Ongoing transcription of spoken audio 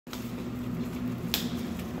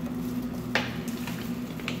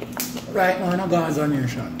Right now in a Gaza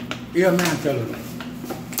nation, hear me I tell you,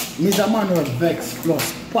 me's a man with Vex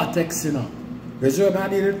plus Patex, you know. You see what I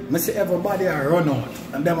did? I see everybody run out,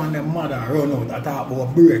 and them and them mother run out. I talk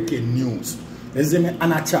about breaking news. You see me?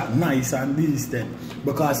 And I chat nice and decent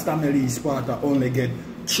because Tommy Lee Sparta only get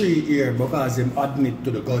 3 years because him admit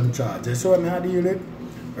to the gun charge. You see what I deal with?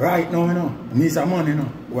 Right now, you know, me's a man, you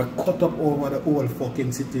know, we're cut up over the whole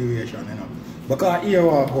fucking situation, you know. Because here we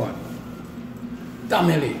go.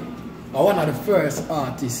 Tommy Lee. I'm one of the first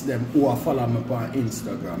artists them who are following me on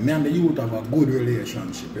Instagram. Me and the youth have a good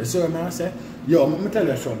relationship. You see what I say? Yo, let me tell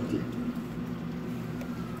you something.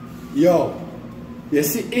 Yo, you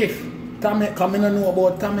see if Tommy, come in and know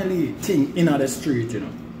about Tommy Lee thing in the street, you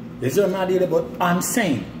know. You see what I deal with? But I'm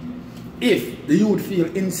saying, if the youth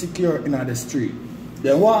feel insecure in the street,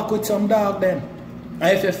 then walk with some dog then.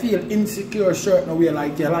 And if you feel insecure certain way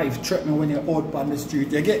like your life threatening when you're out on the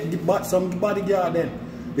street, you get some bodyguard then.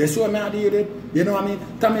 You see what I deal with? You know what I mean?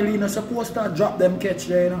 Tommy Lee not supposed to drop them catch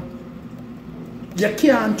there, you know. You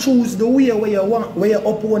can't choose the way where you want, where your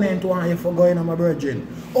opponent want you for going on, my virgin.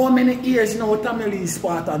 How many years now Tommy Lee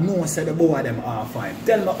Sparta know say the both of them are fine?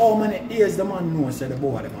 Tell me how many years the man know say the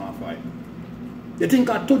both of them are fine? You think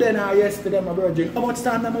I today or yesterday, my virgin? How much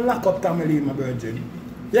time them lock up Tommy Lee, my virgin?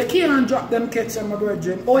 You can't drop them catch them, my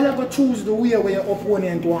virgin. Or you have to choose the way where your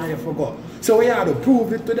opponent want you for go. So we have to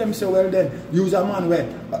prove it to them, so well then, use a man where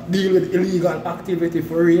deal with illegal activity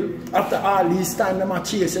for real. After all these time, them a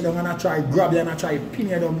chase you down and I try grab you and I try pin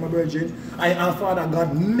you down, my virgin. And Father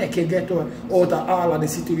God make you get out of all of the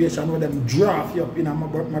situation where them draft you up in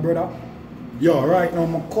my brother. Yo, right now,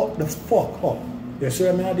 I'm going to cut the fuck up. You see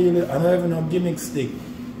what I deal with? I don't even know gimmicks thing.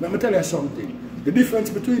 Let me tell you something. The difference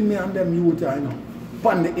between me and them youth, I know,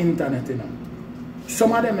 on the internet, you know.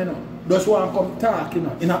 Some of them, you know, just want to come talk, you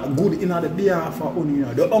know, in a good, in a the behalf of you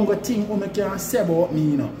know. The only thing I can say about me,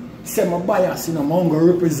 you know, say my bias, you know, I'm going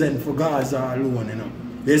to represent for Gaza alone, you know.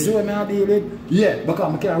 You see what I deal with? Yeah,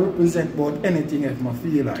 because I can't represent about anything if I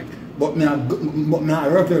feel like. But me a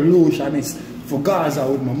revolutionist for Gaza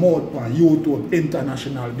with my mouth on YouTube,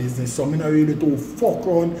 international business. So I don't really to fuck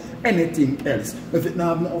around anything else. If it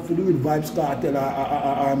not have nothing to do with Vibes Cartel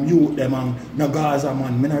or youth them and no Gaza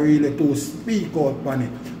man, I don't really to speak out on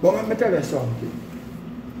it. But let me tell you something.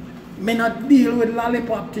 I not deal with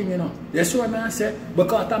lollipop thing, you know. You see what I say?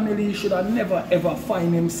 Because Tommy Lee should have never ever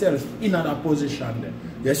find himself in that position there.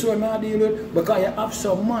 You see what I deal with? Because you have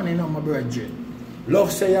some money, you know, my brother.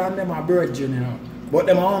 Love say you and them are virgin, you know. But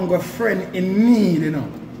them are hungry friend in need, you know.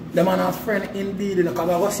 Them are not friend indeed, you know. Because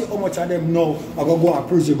I go see how much of them now I go to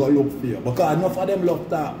prison go look for you. Because enough of them love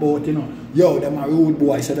talk about, you know. Yo, them are rude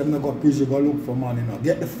boys, so them not go to prison go look for money, you know.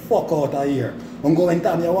 Get the fuck out of here. And go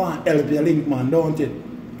anytime you want help your link man, don't it?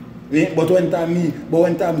 But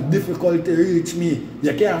when time difficult to reach me,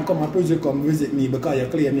 you can't come to prison come visit me because you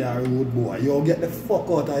claim you're a rude boy. You get the fuck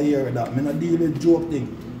out of here with that. I not deal with joke thing.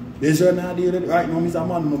 This is what I deal with right now, Mr.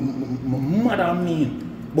 Man, I'm mad at me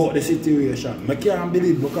about the situation. I can't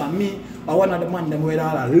believe because me, I one of the man them where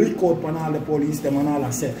all lick out on all the police them and all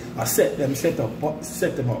I set them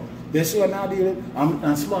up. This is what I deal with.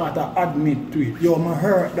 And Sparta admit to it. Yo, I'm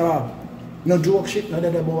hurt dog. No joke shit no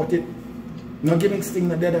dead about it. No gimmicks thing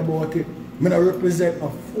no dead about it. I don't represent a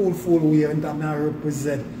full way and I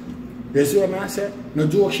represent. You see what I say? No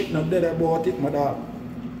joke shit no dead about it, my dog.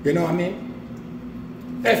 You know what I mean?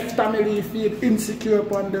 If Tommy Lee feel insecure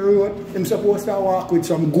upon the road, he's supposed to walk with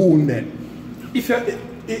some goon then.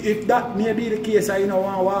 If that may be the case, you don't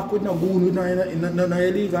want to walk with no goon with no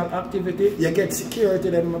illegal activity, you get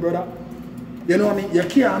security then, my brother. You know what I mean? You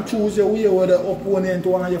can't choose your way where the opponent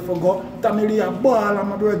want you to go. Tommy Lee a ball and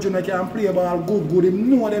my virgin, you can play ball good. You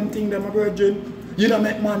know them things, them, my virgin. You don't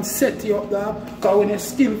make man set you up there. Because when you're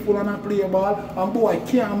skillful and I play ball, and boy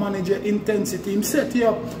can't manage your intensity, him set you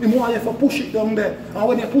up. He want you to push it down there. And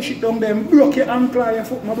when you push it down there, he broke your ankle or your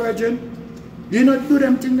foot, my virgin. You not do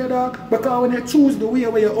them things there, dog. Because when you choose the way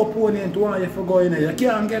where your opponent want you to go in there, you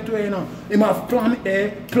can't get where, you know. He have plan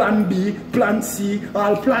A, plan B, plan C,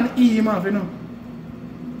 or plan E, you have, you know.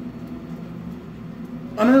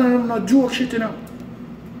 And no joke shit, you know.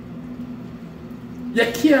 You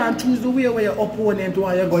can't choose the way where your opponent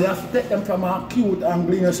want you to go. You have to take them from a cute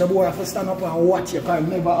angle. You know, so boy, you have to stand up and watch you because you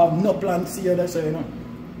never have no plan for you, so, you know.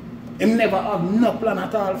 You never have no plan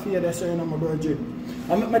at all for you, so, you know, my brother.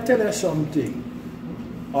 And let me tell you something.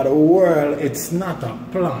 Of the world, it's not a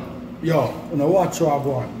plan. Yo, you know, watch what I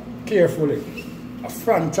go on. Carefully. A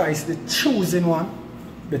franchise, the choosing one,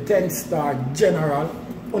 the 10-star general.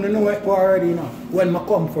 You know what already, you know, when I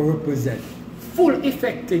come for represent. Full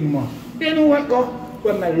effecting, man. You know what, go?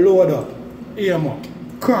 When I load up, aim up,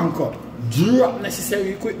 crank up, drop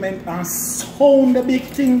necessary equipment and sound the big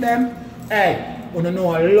thing them. Hey, you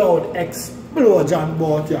know a loud explosion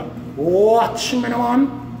about you. Watch me now,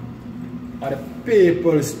 man. Are the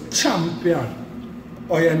people's champion.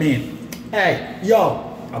 Oh, you mean? Hey,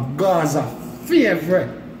 yo, a Gaza favorite.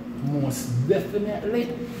 Most definitely.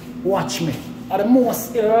 Watch me. Are the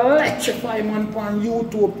most electrifying man on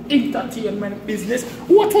YouTube entertainment business.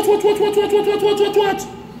 What?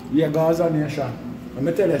 Yeah, Gaza Nation. Let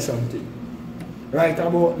me tell you something. Right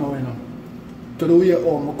about now, you know. To the way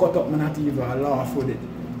home, I cut up my not even laugh with it.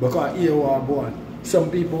 Because here we are born. Some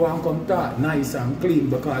people want to come talk nice and clean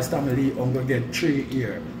because Tommy Lee only get 3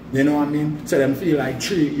 years. You know what I mean? So them feel like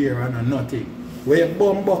 3 years and nothing. Where you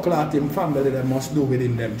bum buckle at him family, they must do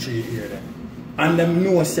within them 3 years. And them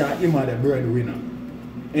know say him are the breadwinner.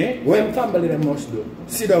 Eh? What family they must do?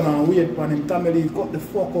 Sit down and wait for him. Tommy Lee cut the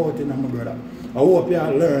fuck out in my brother. I hope you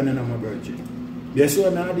are learning, my brother. You see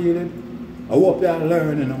what I'm dealing? I hope you are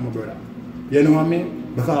learning, my brother. You know what I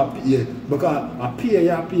mean? Because I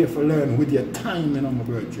pay for learning with your time, you know, my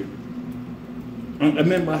brother. And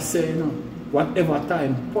remember I say, you know, whatever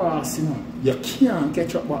time pass, you know, you can't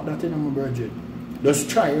catch up about that, you know, my brother. Just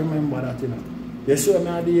try remember that, you know. You see what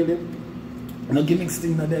I'm dealing? No gimmicks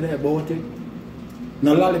thing not there about it.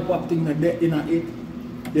 No lollipop thing not there in it.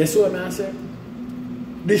 You see what I say?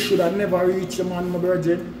 This should have never reached a man, my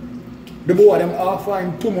brother. The boy them offer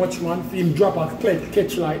him too much, man, for him drop a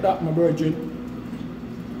catch like that, my brother.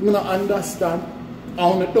 I don't understand.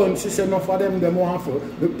 And when the done, she said enough of them want for,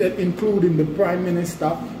 including the Prime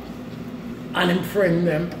Minister and him friend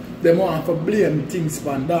them want for blame things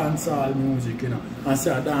for dancehall music, you know. And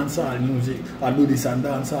say dancehall music, I do this and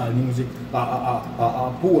dancehall music,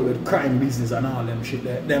 I pull with crime business and all them shit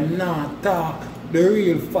there. Them not talk the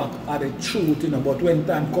real fact of the truth, you know. But when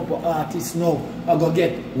time couple artists now, I go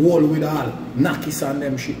get wall with all knackies and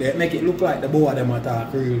them shit there. Make it look like the boy of them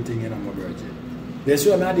attack real thing, you know, my brother. That's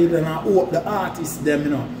what I did, and I hope the artists them, you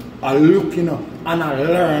know, are looking, you know, and I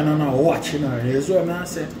learn and I watch, you know. That's what I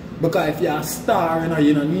say. Because if you're a star,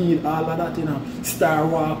 you know, need all of that, you know. Star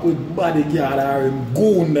walk with bodyguard or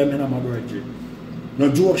goon them, you know, my brother.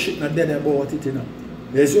 No joke shit not dead about it, you know.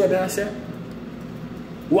 That's what I say.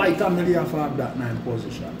 Why Tommy Lee have that 9th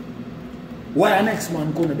position? Why the next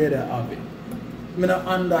man couldn't dead have it? I don't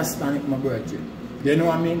understand it, my brother. You know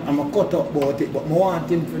what I mean? I'm a cut up about it, but I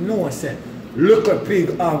want him to know, say, look a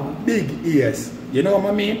pig have big ears. You know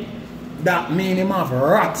what I mean? That mean him have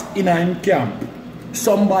rat in him camp.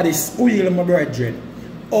 Somebody squeal, my brethren.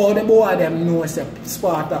 All the boy them know say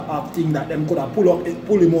Sparta have thing that them could have pull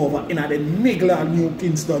him over in the middle of New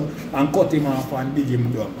Kingston and cut him off and dig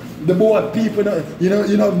him down. The boy people, you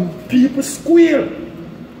know, people squeal.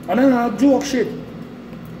 I don't know, joke shit.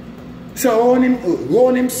 So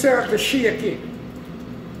run him circle shaky.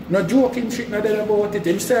 No joking shit not there about it.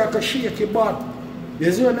 Him circle shaky but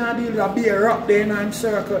there's no deal to be a rock there in him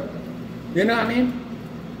circle. You know what I mean?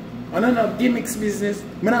 I don't know gimmicks business.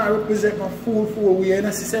 I don't represent my fool way. And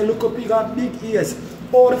I say look up, he got big ears.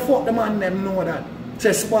 How the fuck the man them know that?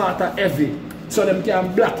 Say Sparta heavy. So them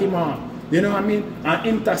can block him out. You know what I mean? And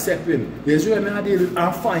intercept him. There's where I deal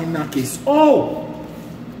and find knackies. Oh!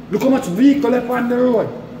 Look how much vehicle up on the road.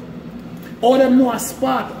 All them know a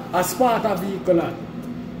Sparta vehicle.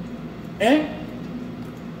 Eh?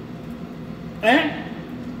 Eh?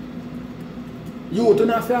 You do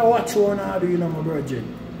not have to watch one or do, you know, my brother.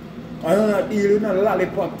 I don't know deal with no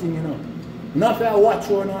lollipop thing, you know. Not have to watch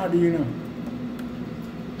one or do, you know.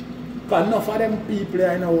 Because enough of them people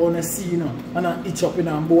I know want to see, you know. And I itch up in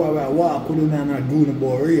a boy where I walk with them and I do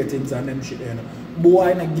about ratings and them shit, you know.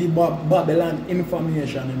 Boy I give Babylon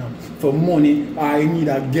information, you know, for money, or he need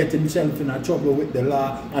to get himself in a trouble with the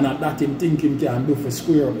law and at that him think him can do for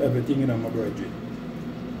square up everything, you know, my brother.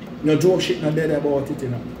 No joke shit not dead about it, you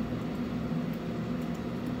know.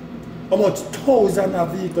 How much thousands of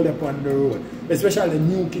vehicles upon the road, especially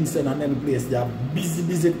New Kingston and them place, they are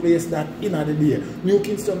busy place that in the day. New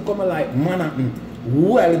Kingston come like Manhattan,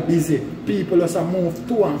 well busy. People just move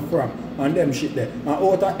to and from and them shit there. And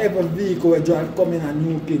out of every vehicle we drive coming in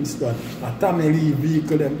New Kingston, a Tommy Lee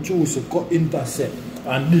vehicle them choose to cut intercept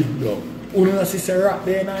and dig down. You don't see a rat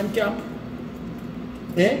there in him camp?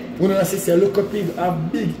 Eh? You don't see a local pig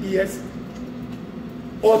have big ears?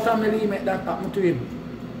 How Tommy Lee make that happen to him?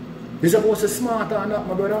 You're supposed to be smarter than that,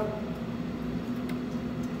 my brother.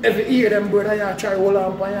 Every year them brother you try hold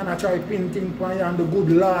on for you and try painting for you and the good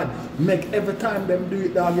Lord make every time them do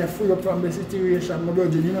it dog you free up from the situation, my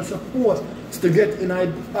brother. You're not supposed to get in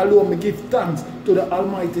alone me give thanks to the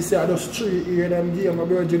Almighty say I just 3 years them give my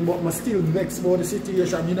brother, but I still vexed about the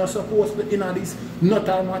situation. You're not supposed to in this no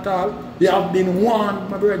time at all. You have been warned,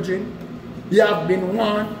 my brother. You have been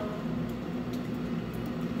one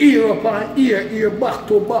ear upon ear, back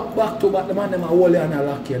to back, the man them a hold you and a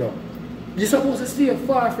lock you down. You're supposed to stay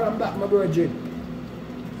far from that, my virgin.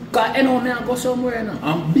 Because you know, me I go somewhere now,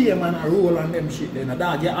 and be a man a roll on them shit then.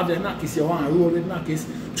 Dog, you have the knackies, you want to roll with knackies,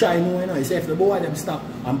 try know, you know. You say if the boy them stop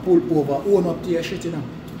and pull over, own up to your shit, you know.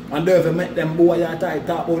 And don't ever make them boy you talk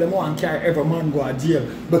about them want to carry every man go to jail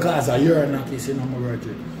because of your knackies, you know, my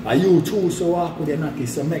virgin. And you too so walk with the knackies,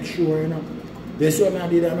 so make sure, you know. That's what I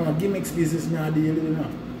did, you know, gimmicks business me I deal, you know.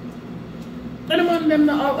 And the man them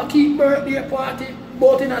now I keep birthday party,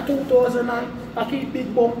 but in a 2009, I keep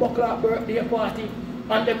big bumper clock birthday party.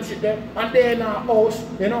 And them shit there, and they in a house,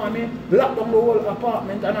 you know what I mean? Lock down the whole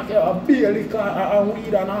apartment and I get a beer liquor and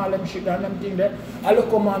weed and all them shit and them thing there. I look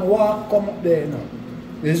come and walk, come up there, you know.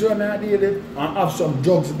 This is when I deal with and have some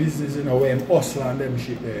drugs business, you know, where I'm hustling and them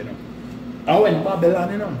shit there, you know. I went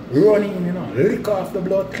Babylon, you know, running, you know, lick off the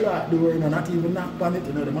blood clot door, you know, not even knock on it,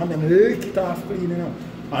 you know, the man them lick it off clean, you know,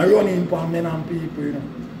 and running for men and people, you know.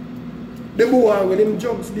 The boy with them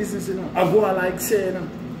drugs business, you know, I go like say, you know.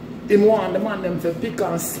 Him want the man them to pick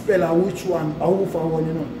and spell a which one, a who for one,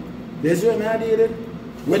 you know. That's when I did it.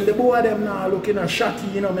 When the boy them now looking at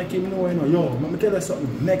Shotty, you know, make him know, you know, yo, let me tell you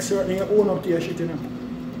something, make certain you own up to your shit, you know.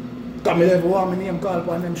 Because I never want my name called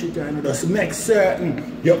upon them shit, you know. Just make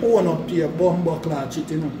certain you own up to your bumbuckler shit,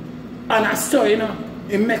 you know. And I saw, you know,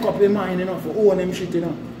 he make up his mind, you know, for own them shit, you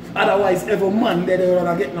know. Otherwise, every man there, they're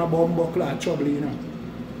going to get in a bumbuckler trouble, you know.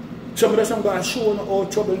 Some of them guys show how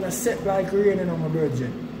trouble in a set like rain, you know, my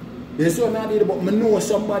virgin. That's what I did, but I know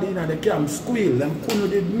somebody in the camp squeal. Them couldn't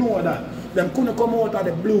did know that. Them couldn't come out of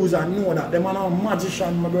the blues and know that. Them are no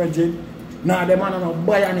magician, my virgin. Now them are no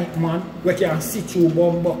bionic man. We can sit through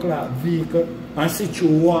bumbuckler vehicle and sit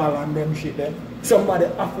through wall and them shit there. Somebody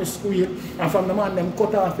have to squeal. And from the man them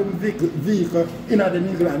cut off him vehicle in the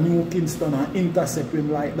nigga and New Kingston and intercept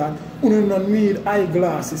him like that. You don't need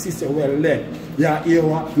eyeglasses. He say, well then, yeah, here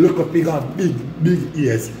look up, he got big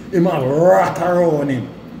ears. He might rat around him.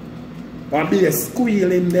 And be a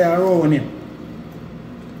squealing there around him.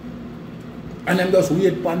 And them just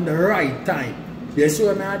wait for the right time. You see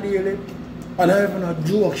what I deal with? And I even a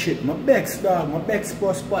joke shit. My Bex dog, my Bex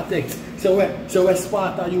plus Patex. So where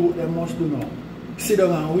Sparta you them must do now. Sit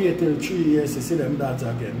down and wait till 3 years to see them dogs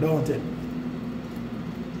again, don't it?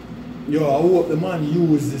 Yo, I hope the man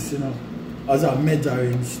use this, you know, as a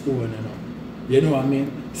measuring stone, you know. You know what I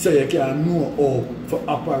mean? So you can know how for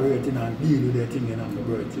operating and deal with the thing in the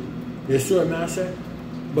birthday. You see what I say?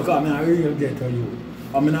 Because I'm a real ghetto you.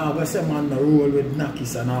 I mean, I'm going to say man roll with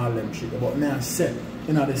knackies and all them shit. But I say,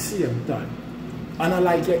 you know, at the same time. And I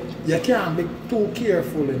like it, you can't be too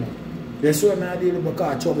careful, you know. You see what I deal with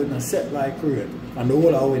because trouble in a set like rain. And the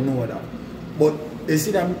whole of we know that. But you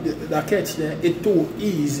see that the catch there, it's too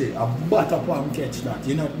easy. A butter palm catch that.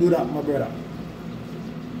 You don't do that, my brother.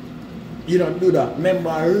 You don't do that.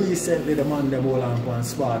 Remember recently the man them hold on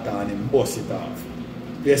Sparta and him bust it off.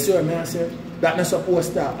 You see what I say? That's not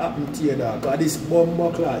supposed to happen to you, dog. Because this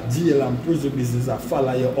bumbuckler, jail and prison business that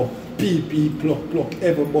follow you up. PP, pluck,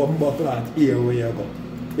 every bumbuckler here where you go.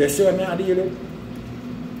 You see what I deal with?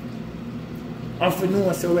 And if you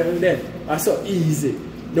know so well then, that's so easy.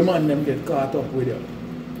 The man them get caught up with you.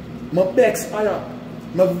 My vex,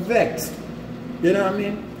 my vex. You know what I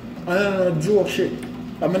mean? I don't know joke shit.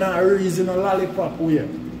 I'm not reason a lollipop with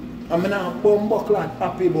you. I'm not bumbuckler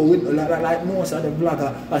happy, but with, like most of the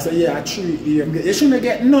vloggers, I say, yeah, I treat you. You shouldn't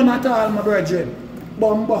get none at all, my brethren.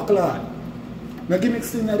 Bumbuckler. No gimmick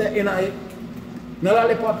thing that in it. No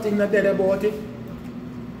lollipop thing that dead about it.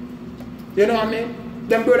 You know what I mean?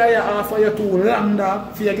 Them brother you offer you too long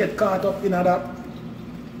dog for you get caught up in that.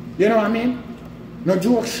 You know what I mean? No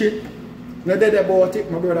joke shit. No dead about it,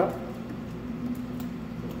 my brother.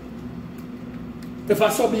 If I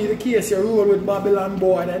so be the case, you roll with Babylon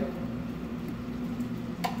boy then.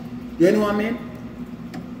 You know what I mean?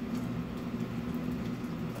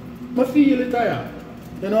 I feel it here.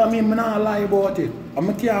 You know what I mean? I don't lie about it.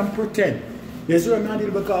 I can't pretend. You see what I mean?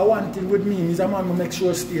 Because one thing with me is a man who make sure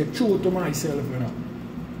I stay true to myself, you know.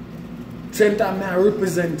 Same time I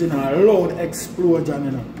representing a loud explosion,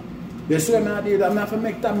 you know. You see what I mean? I have to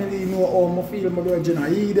make Tommy Lee know how I feel, my virgin.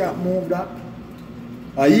 I eat that, move that.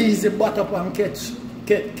 I easy butt up and catch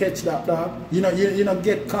that dog. You know,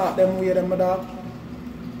 get caught them way them dog.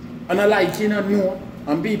 And I like you know,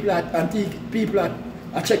 and people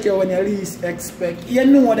I check you when you least expect. You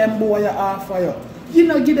know them boy you offer you. You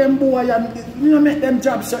know give them boy and you know make them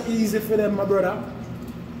jobs so easy for them, my brother.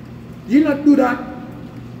 You not do that.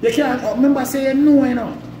 You can't remember say you know, you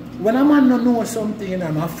know. When a man don't know something, you know,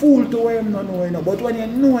 I'm a fool to him not know, you know. But when you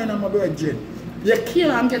know, you know, my brother, You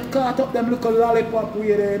can't get caught up them little lollipop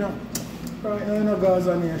way there, you know. Right now, you know,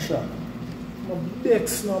 Gaza Nation. My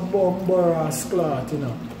Bex no bumper or clot, you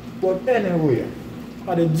know. But anyway,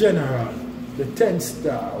 at the general, the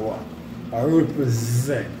 10-star one, I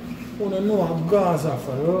represent. You know a Gaza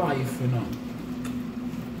for life, you know.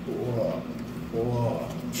 Whoa.